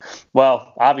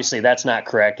 Well, obviously that's not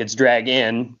correct. It's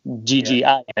Dragon,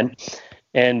 Ggin.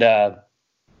 And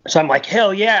so I'm like,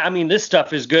 hell yeah. I mean, this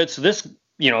stuff is good. So this,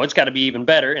 it's got to be even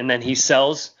better. And then he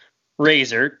sells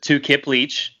Razor to Kip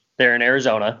Leach there in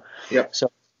Arizona. Yep.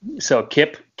 So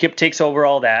Kip takes over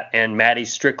all that, and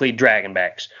Matty's strictly Dragon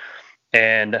bags.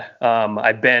 And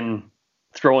I've been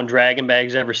throwing Dragon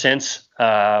bags ever since.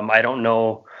 I don't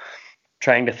know,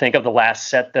 trying to think of the last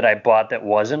set that I bought that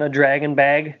wasn't a Dragon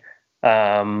bag.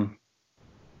 Honestly,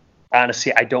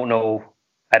 I don't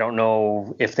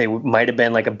know if they might have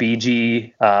been like a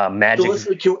BG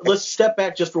Magic. So let's step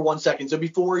back just for 1 second. So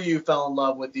before you fell in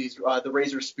love with these, the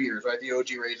Razor Spears, right? The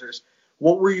OG Razors,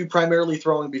 what were you primarily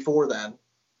throwing before then?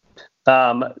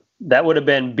 That would have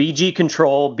been BG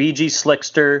Control, BG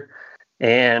Slickster,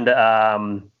 and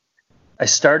I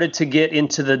started to get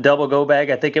into the double go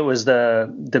bag. I think it was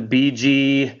the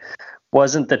BG,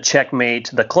 wasn't the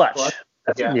Checkmate, the Clutch.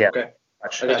 Yeah. Okay.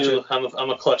 I'm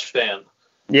a Clutch fan.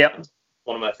 Yep.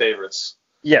 One of my favorites.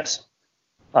 Yes.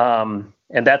 And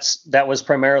that was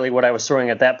primarily what I was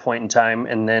throwing at that point in time.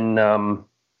 And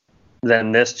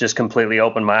then this just completely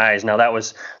opened my eyes. Now that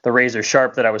was the Razor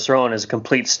Sharp that I was throwing as a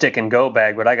complete stick and go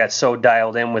bag, but I got so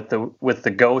dialed in with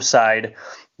the go side,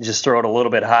 just throw it a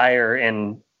little bit higher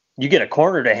and you get a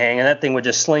corner to hang and that thing would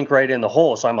just slink right in the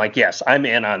hole. So I'm like, yes, I'm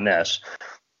in on this.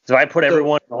 So I put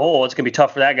everyone in the hole. It's going to be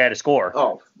tough for that guy to score.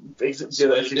 Oh, that's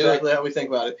exactly how we think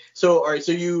about it. So, all right,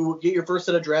 so you get your first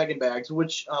set of Dragon bags.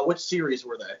 Which series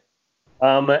were they?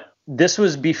 this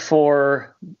was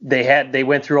before they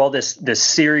went through all this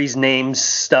series names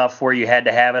stuff where you had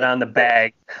to have it on the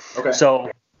bag. Okay.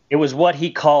 So it was what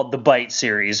he called the Bite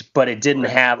series, but it didn't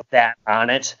have that on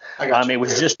it. It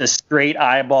was just a straight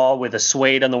eyeball with a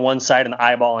suede on the one side and the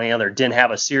eyeball on the other. It didn't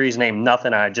have a series name,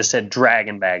 nothing on it. Just said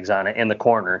Dragon Bags on it in the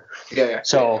corner. Yeah.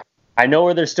 So I know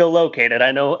where they're still located.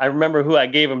 I remember who I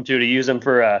gave them to use them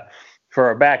for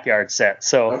a backyard set.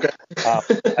 So Okay.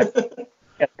 I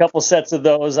got a couple sets of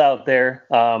those out there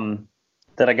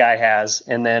that a guy has,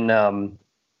 and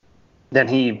then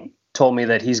he told me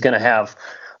that he's going to have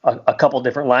a couple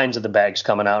different lines of the bags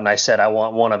coming out, and I said I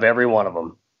want one of every one of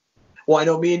them. Well, I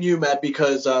know me and you met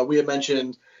because we had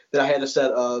mentioned that I had a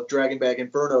set of Dragon Bag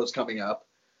Infernos coming up,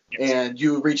 and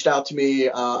you reached out to me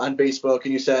on Facebook,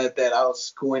 and you said that I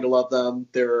was going to love them.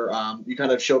 They're you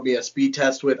kind of showed me a speed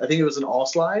test with, I think it was an all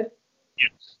slide.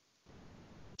 Yes.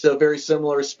 So very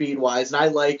similar speed wise, and I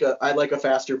like a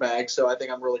faster bag, so I think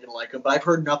I'm really gonna like them. But I've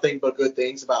heard nothing but good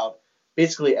things about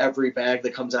basically every bag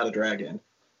that comes out of Dragon.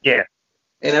 Yeah.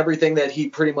 And everything that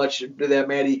that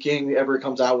Matty King ever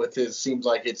comes out with seems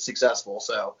like it's successful.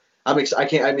 So I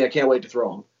can't wait to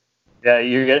throw them. Yeah,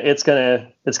 it's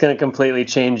gonna completely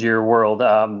change your world.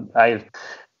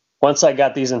 Once I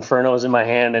got these Infernos in my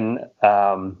hand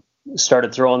and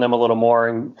started throwing them a little more,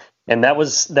 and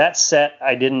that set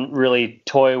I didn't really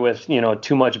toy with,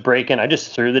 too much break-in. I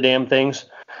just threw the damn things.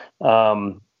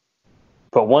 But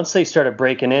once they started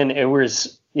breaking in, it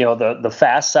was, the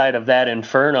fast side of that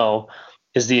Inferno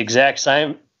is the exact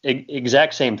same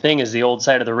thing as the old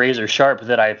side of the Razor Sharp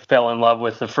that I fell in love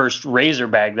with the first Razor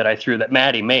bag that I threw that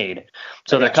Matty made.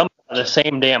 So they're coming out of the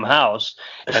same damn house,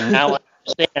 and now I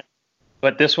understand.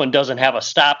 But this one doesn't have a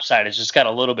stop side; it's just got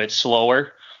a little bit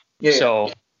slower. Yeah.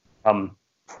 So,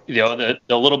 the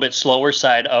little bit slower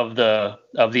side of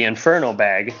the Inferno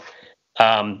bag,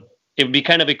 it would be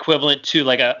kind of equivalent to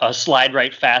like a slide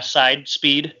right fast side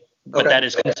speed, but that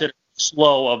is considered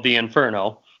slow of the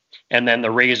Inferno. And then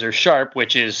the Razor Sharp,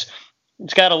 it's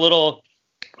got a little,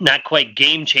 not quite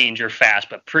game changer fast,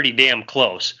 but pretty damn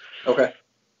close. Okay.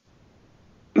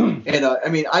 And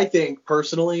I think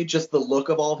personally, just the look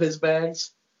of all of his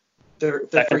bags, they're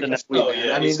freaking sweet.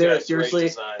 Man. They're seriously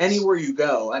anywhere you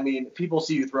go. People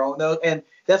see you throwing those, and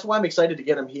that's why I'm excited to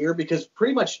get him here because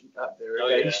pretty much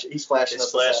he's flashing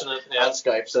us on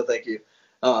Skype. So thank you.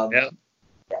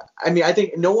 I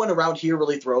think no one around here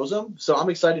really throws them, so I'm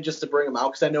excited just to bring them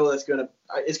out because I know it's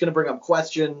gonna bring up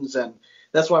questions, and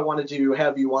that's why I wanted to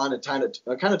have you on and kind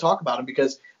of talk about them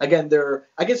because again,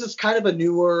 I guess it's kind of a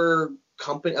newer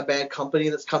company, a bad company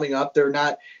that's coming up. They're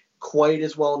not quite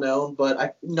as well known,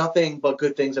 but nothing but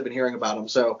good things I've been hearing about them.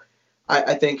 So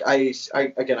I think I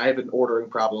have an ordering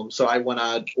problem, so I went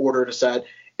on ordered a set,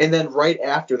 and then right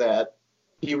after that,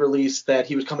 he released that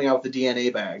he was coming out with the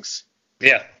DNA bags.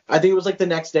 Yeah. I think it was like the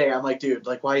next day. I'm like, dude,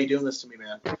 like, why are you doing this to me,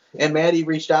 man? And Matty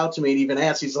reached out to me and even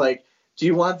asked, he's like, do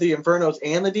you want the Infernos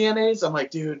and the DNAs? I'm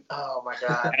like, dude, oh my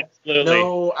God. Absolutely.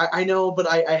 No, I know, but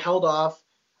I held off.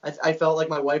 I felt like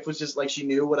my wife was just like, she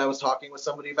knew what I was talking with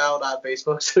somebody about on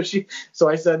Facebook. So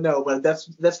I said no, but that's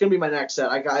going to be my next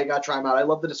set. I got to try them out. I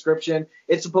love the description.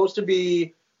 It's supposed to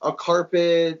be a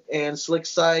carpet and slick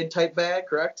side type bag,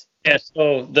 correct? Yeah.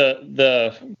 So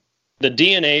the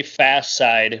DNA fast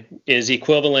side is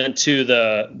equivalent to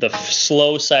the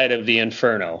slow side of the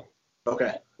Inferno.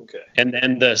 Okay. And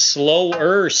then the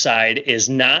slower side is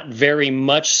not very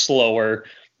much slower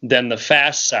than the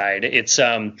fast side. It's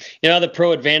the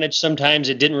Pro Advantage, sometimes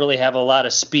it didn't really have a lot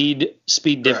of speed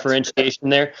differentiation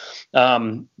there.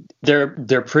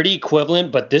 They're pretty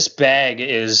equivalent, but this bag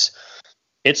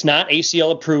it's not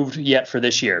ACL approved yet for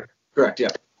this year. Correct, yeah.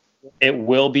 It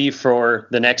will be for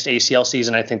the next ACL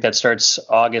season. I think that starts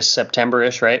August,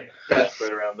 September-ish, right? Yeah,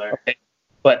 right around there. Okay.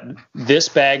 But this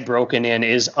bag broken in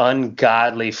is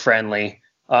ungodly friendly.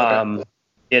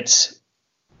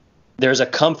 There's a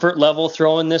comfort level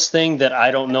throwing this thing that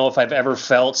I don't know if I've ever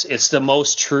felt. It's the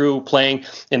most true playing.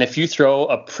 And if you throw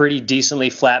a pretty decently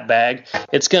flat bag,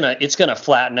 it's gonna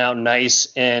flatten out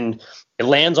nice, and it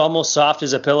lands almost soft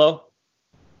as a pillow.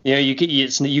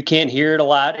 You can't hear it a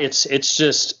lot. It's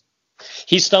just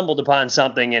he stumbled upon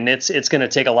something, and it's going to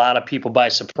take a lot of people by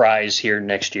surprise here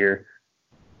next year.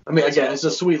 Again, it's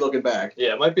a sweet looking bag.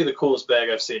 Yeah, it might be the coolest bag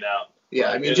I've seen out.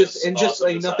 Yeah, just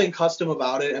nothing custom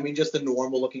about it. Just the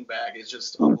normal looking bag is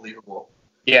just unbelievable.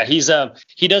 Yeah, he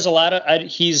does a lot of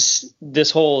he's this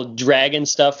whole dragon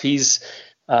stuff. He's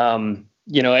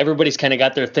everybody's kind of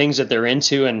got their things that they're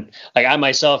into, and like I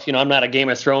myself, I'm not a Game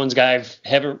of Thrones guy. I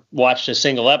haven't watched a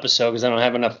single episode because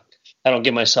I don't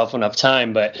give myself enough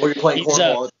time. But you're playing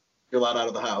cornhole, you're allowed out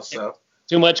of the house, so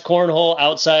too much cornhole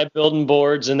outside building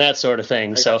boards and that sort of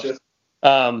thing.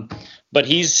 But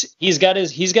he's got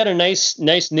a nice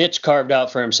niche carved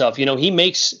out for himself. You know, he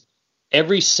makes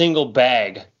every single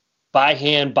bag by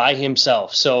hand by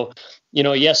himself. So, you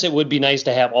know, yes, it would be nice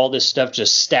to have all this stuff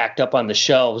just stacked up on the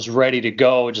shelves, ready to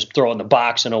go, just throw it in the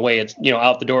box and away it's, you know,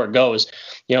 out the door it goes.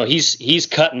 You know, he's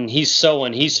cutting, he's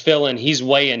sewing, he's filling, he's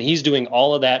weighing, he's doing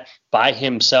all of that by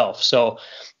himself. So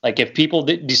like if people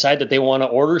decide that they want to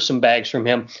order some bags from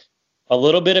him, a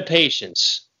little bit of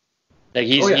patience. Like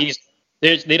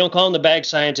they don't call him the bag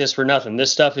scientist for nothing.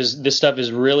 This stuff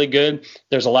is really good.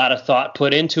 There's a lot of thought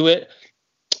put into it.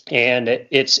 And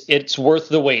it's worth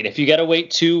the wait. If you got to wait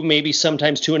 2, maybe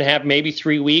sometimes 2.5, maybe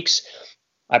 3 weeks,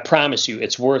 I promise you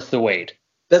it's worth the wait.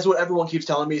 That's what everyone keeps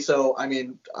telling me. So, I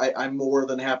mean, I'm more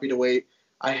than happy to wait.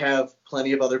 I have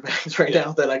plenty of other bags right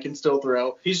now that I can still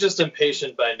throw. He's just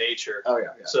impatient by nature. Oh, yeah.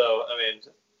 So, I mean,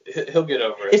 he'll get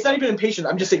over it. It's not even impatient.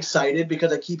 I'm just excited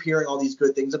because I keep hearing all these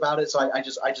good things about it. So I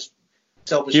just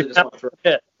selfishly just want to throw.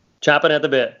 Chopping at the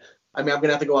bit. I mean, I'm going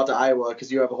to have to go out to Iowa because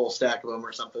you have a whole stack of them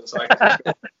or something. So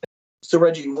So,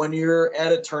 Reggie, when you're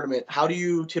at a tournament, how do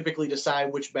you typically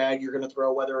decide which bag you're going to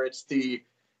throw, whether it's the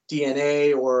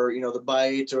DNA or, you know, the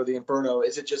Bite or the Inferno?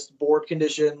 Is it just board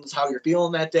conditions, how you're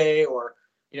feeling that day? Or,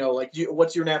 you know, like,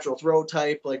 what's your natural throw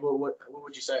type? Like, what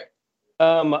would you say?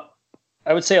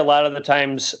 I would say a lot of the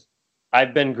times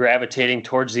I've been gravitating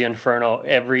towards the Inferno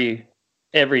every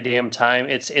damn time.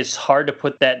 It's hard to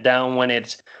put that down when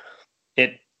it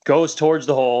goes towards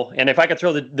the hole. And if I could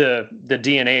throw the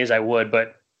DNAs, I would,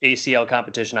 but ACL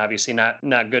competition, obviously not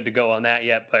good to go on that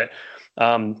yet, but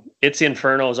it's the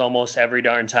Infernos almost every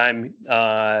darn time.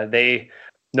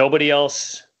 Nobody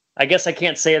else, I guess I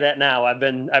can't say that now. I've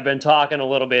been talking a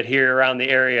little bit here around the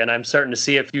area and I'm starting to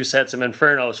see a few sets of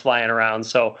Infernos flying around.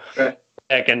 So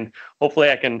okay. Hopefully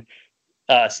I can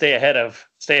stay ahead of.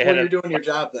 You're doing your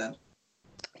job then.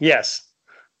 Yes.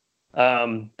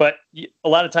 But a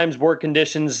lot of times board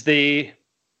conditions, you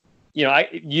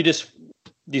just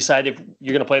decide if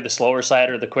you're going to play the slower side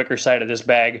or the quicker side of this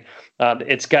bag.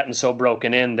 It's gotten so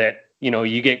broken in that, you know,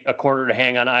 you get a corner to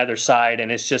hang on either side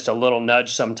and it's just a little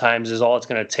nudge sometimes is all it's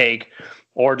going to take,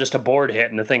 or just a board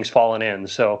hit and the thing's falling in.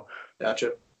 So.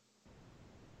 Gotcha.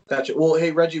 Well,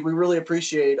 hey, Reggie, we really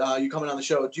appreciate you coming on the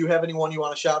show. Do you have anyone you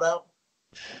want to shout out?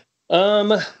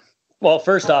 Well,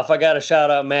 first off, I got to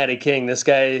shout out Matty King. This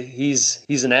guy, he's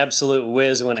an absolute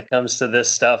whiz when it comes to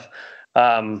this stuff.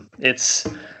 It's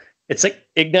like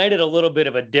ignited a little bit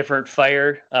of a different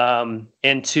fire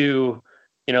into,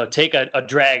 you know, take a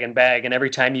dragon bag, and every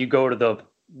time you go to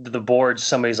the boards,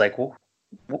 somebody's like,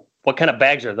 what kind of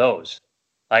bags are those?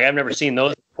 Like, I've never seen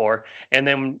those before. And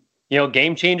then, you know,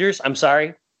 Game Changers, I'm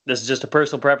sorry, this is just a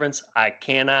personal preference.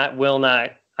 Will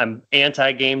not. I'm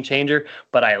anti-Game Changer,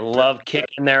 but I love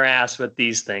kicking their ass with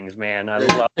these things, man. I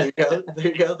love it.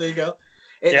 There you go.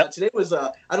 And today was,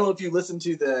 I don't know if you listened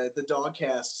to the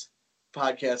Dogcast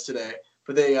podcast today,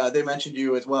 but they mentioned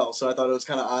you as well. So I thought it was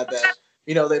kind of odd that,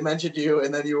 you know, they mentioned you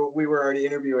and then we were already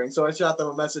interviewing. So I shot them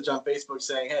a message on Facebook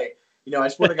saying, hey, you know, I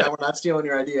swear to God, we're not stealing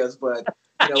your ideas, but,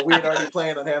 you know, we had already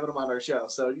planned on having them on our show.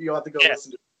 So you'll have to go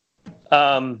listen to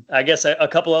it. I guess a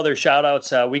couple other shout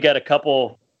outs. We got a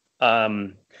couple,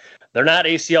 they're not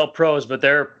ACL pros, but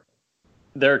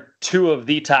they're two of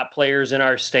the top players in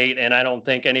our state, and I don't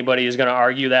think anybody is going to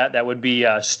argue that. That would be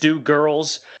Stu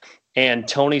Girls and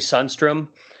Tony Sundstrom.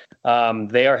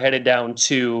 They are headed down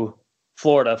to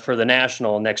Florida for the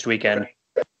National next weekend.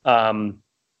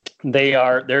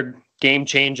 They're Game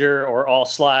Changer or all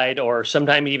slide, or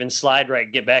sometime even slide right,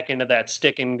 get back into that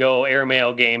stick and go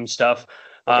airmail game stuff.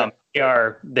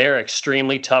 They're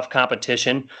extremely tough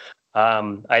competition.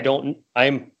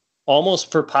 I'm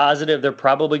almost for positive they're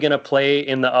probably going to play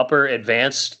in the upper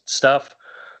advanced stuff.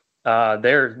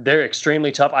 They're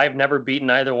extremely tough. I've never beaten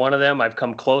either one of them. I've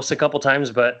come close a couple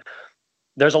times, but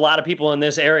there's a lot of people in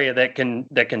this area that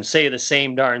can say the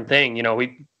same darn thing. You know,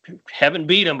 we haven't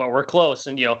beat them, but we're close,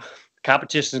 and, you know,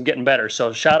 competition is getting better.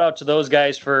 So shout out to those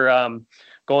guys for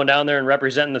going down there and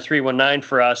representing the 319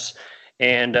 for us.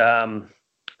 And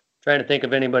trying to think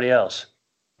of anybody else.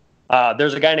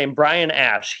 There's a guy named Brian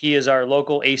Ash. He is our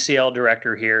local ACL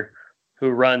director here, who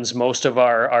runs most of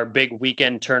our big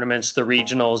weekend tournaments, the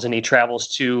regionals, and he travels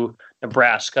to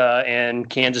Nebraska and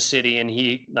Kansas City, and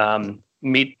he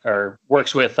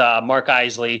works with Mark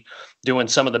Isley doing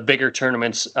some of the bigger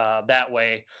tournaments that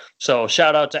way. So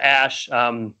shout out to Ash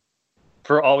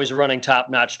for always running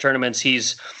top-notch tournaments.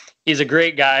 He's a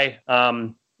great guy.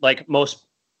 Like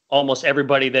almost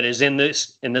everybody that is in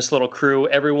this little crew,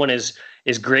 everyone is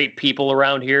great people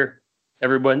around here.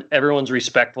 Everyone's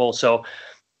respectful. So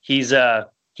he's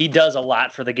he does a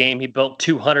lot for the game. He built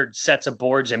 200 sets of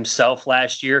boards himself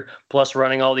last year, plus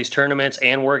running all these tournaments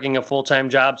and working a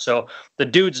full-time job. So the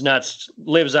dude's nuts,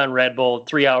 lives on Red Bull,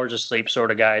 3 hours of sleep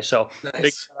sort of guy. So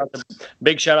Nice.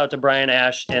 big shout out to Brian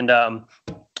Ash. And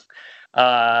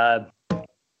I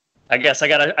guess I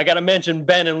gotta mention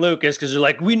Ben and Lucas, because they're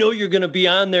like, we know you're gonna be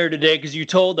on there today because you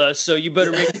told us, so you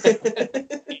better make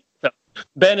so,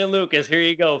 Ben and Lucas, here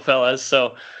you go, fellas.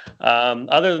 So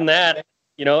other than that,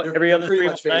 They're every other pretty 3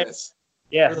 much famous.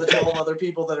 yeah. For the 12 other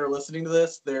people that are listening to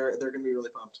this, they're going to be really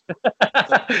pumped.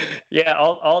 Yeah,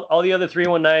 all the other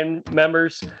 319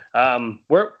 members,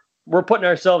 we're putting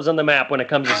ourselves on the map when it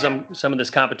comes to some of this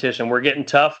competition. We're getting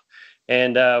tough,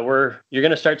 and you're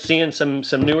going to start seeing some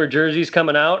newer jerseys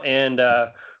coming out and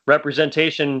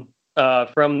representation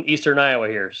from Eastern Iowa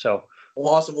here. So.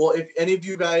 Well, awesome. Well, if any of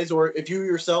you guys, or if you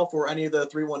yourself or any of the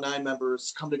 319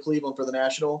 members come to Cleveland for the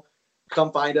National, come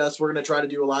find us. We're going to try to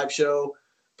do a live show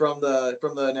from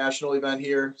the national event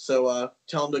here. So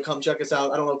tell them to come check us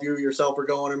out. I don't know if you yourself are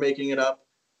going or making it up.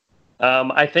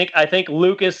 I think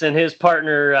Lucas and his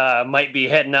partner might be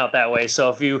heading out that way.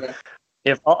 So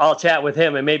if I'll chat with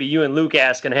him, and maybe you and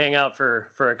Lucas can hang out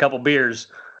for a couple beers.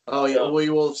 Oh yeah, we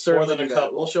will certainly do that.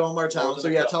 couple. We'll show them our town. So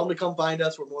yeah, tell them to come find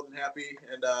us. We're more than happy.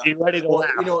 And Be ready to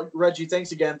laugh. Reggie,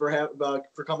 thanks again for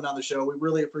coming on the show. We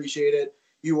really appreciate it.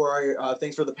 You are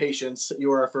thanks for the patience.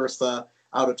 You are our first out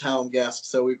of town guest,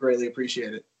 so we greatly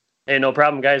appreciate it. Hey, no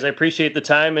problem, guys. I appreciate the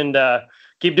time, and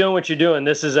keep doing what you're doing.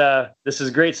 This is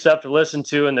great stuff to listen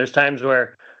to, and there's times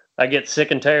where I get sick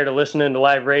and tired of listening to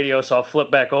live radio, so I'll flip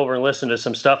back over and listen to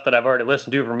some stuff that I've already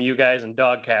listened to from you guys and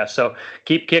Dogcast. So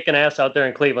keep kicking ass out there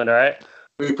in Cleveland, all right?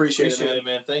 We appreciate it,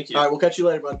 man. Thank you. All right, we'll catch you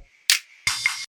later, bud.